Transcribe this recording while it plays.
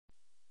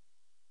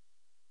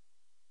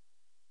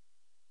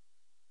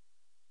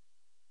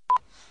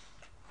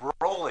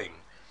rolling.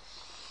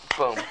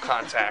 Boom,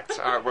 contact.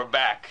 All right, we're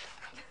back.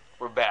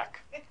 We're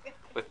back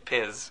with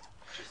Piz.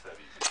 Just that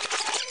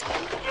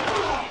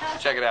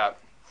easy. Check it out.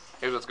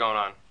 Here's what's going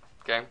on,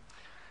 okay?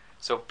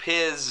 So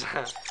Piz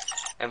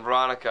and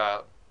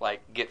Veronica,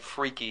 like, get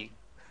freaky,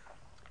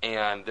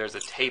 and there's a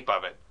tape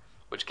of it,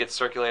 which gets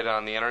circulated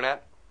on the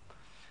internet.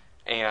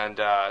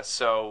 And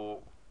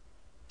so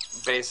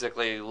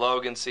basically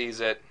Logan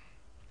sees it,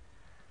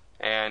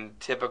 and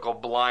typical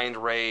blind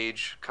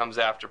rage comes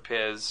after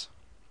Piz,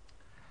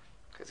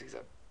 because he's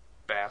a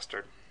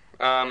bastard.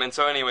 And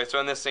so anyway, so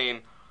in this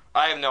scene,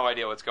 I have no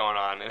idea what's going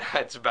on, and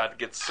it's about to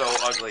get so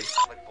ugly.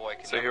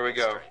 So here we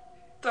go.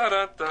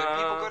 Da-da-da. Good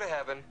people go to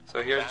heaven.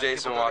 So here's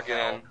Jason walking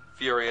in,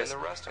 furious.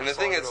 And the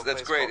thing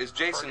that's great is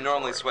Jason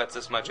normally sweats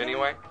this much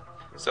anyway,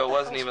 so it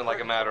wasn't even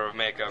like a matter of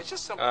makeup. It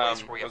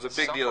was a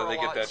big deal that they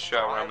get that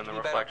shower room in the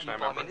reflection, I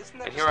remember.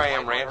 And here I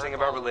am ranting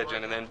about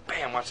religion, and then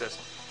bam, watch this.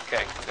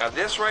 Okay, now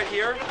this right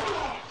here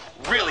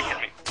really hit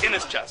me in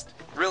his chest.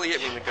 Really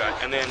hit me in the gut.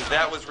 And then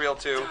that was real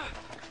too.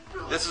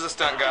 This is a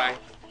stunt guy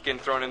getting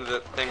thrown into the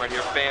thing right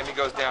here. Bam, he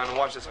goes down, and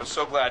watch this. I'm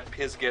so glad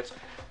Piz gets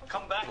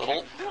a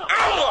little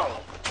elbow.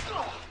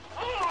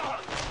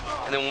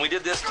 And then when we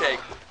did this take,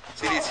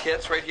 see these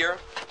hits right here?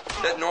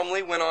 That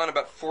normally went on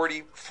about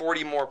 40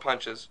 more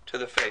punches to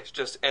the face,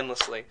 just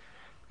endlessly.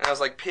 And I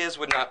was like, Piz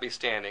would not be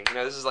standing. You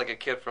know, this is like a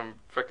kid from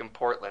frickin'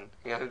 Portland.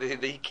 You know,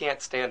 he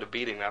can't stand a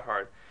beating that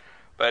hard.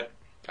 But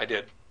I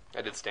did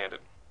stand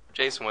it.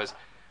 Jason was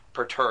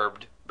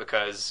perturbed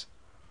because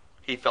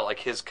he felt like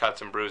his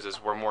cuts and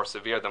bruises were more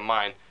severe than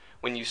mine.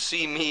 When you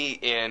see me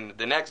in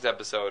the next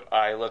episode,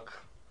 I look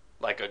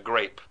like a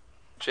grape.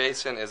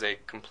 Jason is a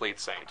complete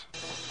saint.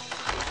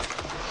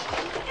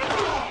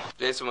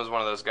 Jason was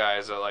one of those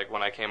guys that, like,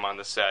 when I came on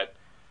the set,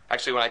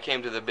 actually when I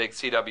came to the big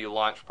CW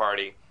launch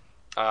party,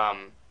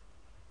 I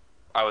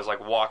was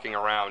like walking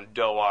around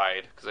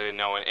doe-eyed because I didn't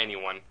know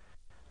anyone.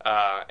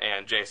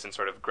 And Jason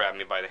sort of grabbed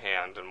me by the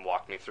hand and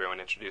walked me through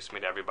and introduced me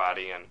to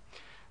everybody. And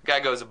the guy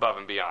goes above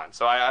and beyond.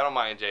 So I don't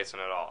mind Jason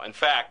at all. In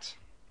fact,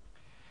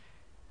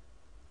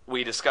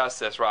 we discussed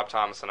this, Rob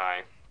Thomas and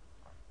I,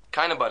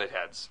 kind of butted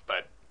heads.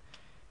 But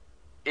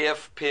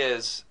if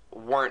Piz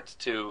weren't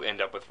to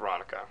end up with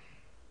Veronica,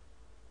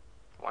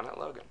 why not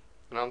Logan?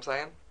 You know what I'm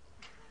saying?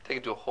 Take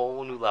it to a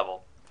whole new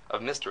level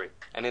of mystery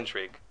and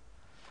intrigue.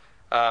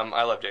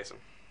 I love Jason.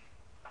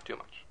 Too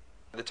much.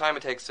 The time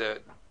it takes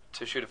to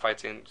shoot a fight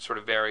scene sort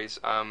of varies,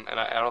 and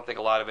I don't think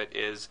a lot of it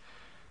is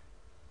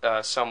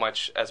so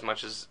much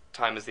as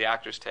time as the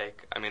actors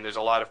take. I mean, there's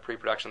a lot of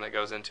pre-production that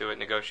goes into it,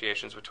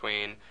 negotiations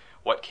between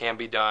what can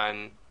be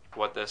done,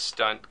 what the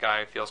stunt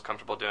guy feels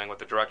comfortable doing, what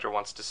the director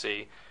wants to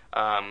see,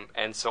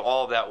 and so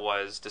all of that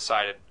was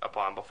decided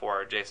upon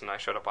before Jason and I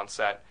showed up on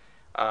set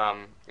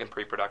in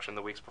pre-production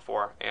the weeks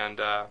before,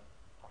 and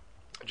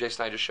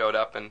Jason and I just showed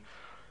up, and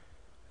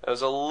it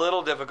was a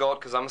little difficult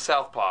because I'm a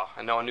southpaw,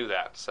 and no one knew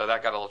that, so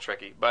that got a little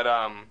tricky. But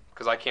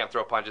because I can't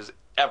throw punches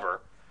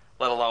ever,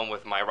 let alone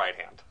with my right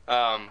hand.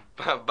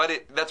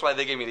 But that's why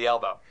they gave me the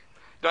elbow.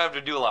 You don't have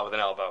to do a lot with an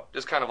elbow.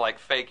 Just kind of like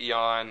fake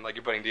yawn, like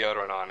you're putting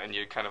deodorant on, and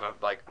you kind of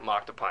like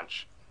mocked a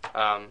punch.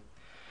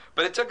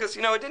 But it took us,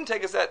 it didn't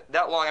take us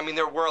that long. I mean,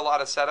 there were a lot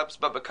of setups,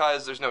 but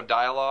because there's no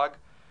dialogue,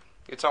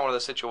 it's not one of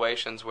those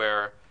situations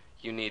where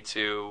you need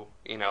to,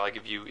 like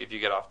if you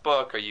get off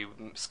book or you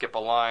skip a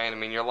line, I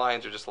mean, your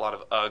lines are just a lot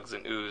of uggs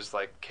and oohs,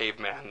 like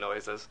caveman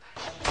noises.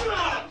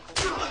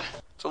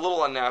 It's a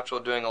little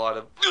unnatural doing a lot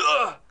of,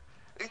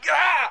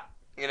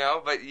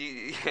 but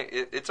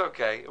it's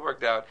okay. It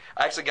worked out.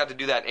 I actually got to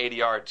do that in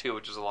ADR, too,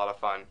 which was a lot of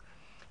fun.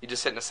 You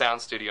just sit in a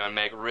sound studio and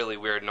make really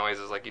weird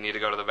noises, like you need to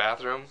go to the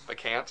bathroom, but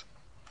can't.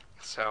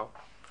 So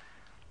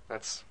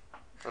that's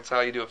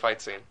how you do a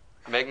fight scene.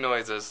 Make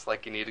noises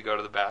like you need to go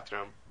to the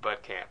bathroom,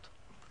 but can't.